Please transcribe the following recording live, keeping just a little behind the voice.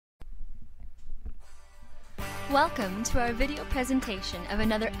Welcome to our video presentation of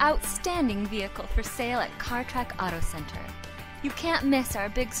another outstanding vehicle for sale at Trek Auto Center. You can't miss our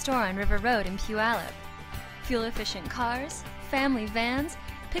big store on River Road in Puyallup. Fuel-efficient cars, family vans,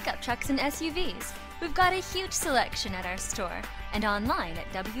 pickup trucks, and SUVs. We've got a huge selection at our store and online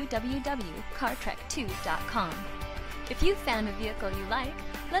at www.cartrek2.com. If you found a vehicle you like,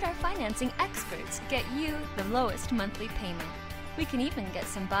 let our financing experts get you the lowest monthly payment. We can even get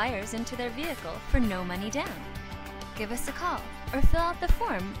some buyers into their vehicle for no money down. Give us a call or fill out the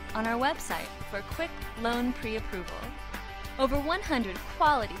form on our website for quick loan pre-approval. Over 100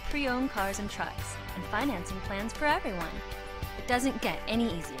 quality pre-owned cars and trucks and financing plans for everyone. It doesn't get any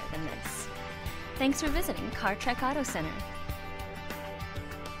easier than this. Thanks for visiting Trek Auto Center.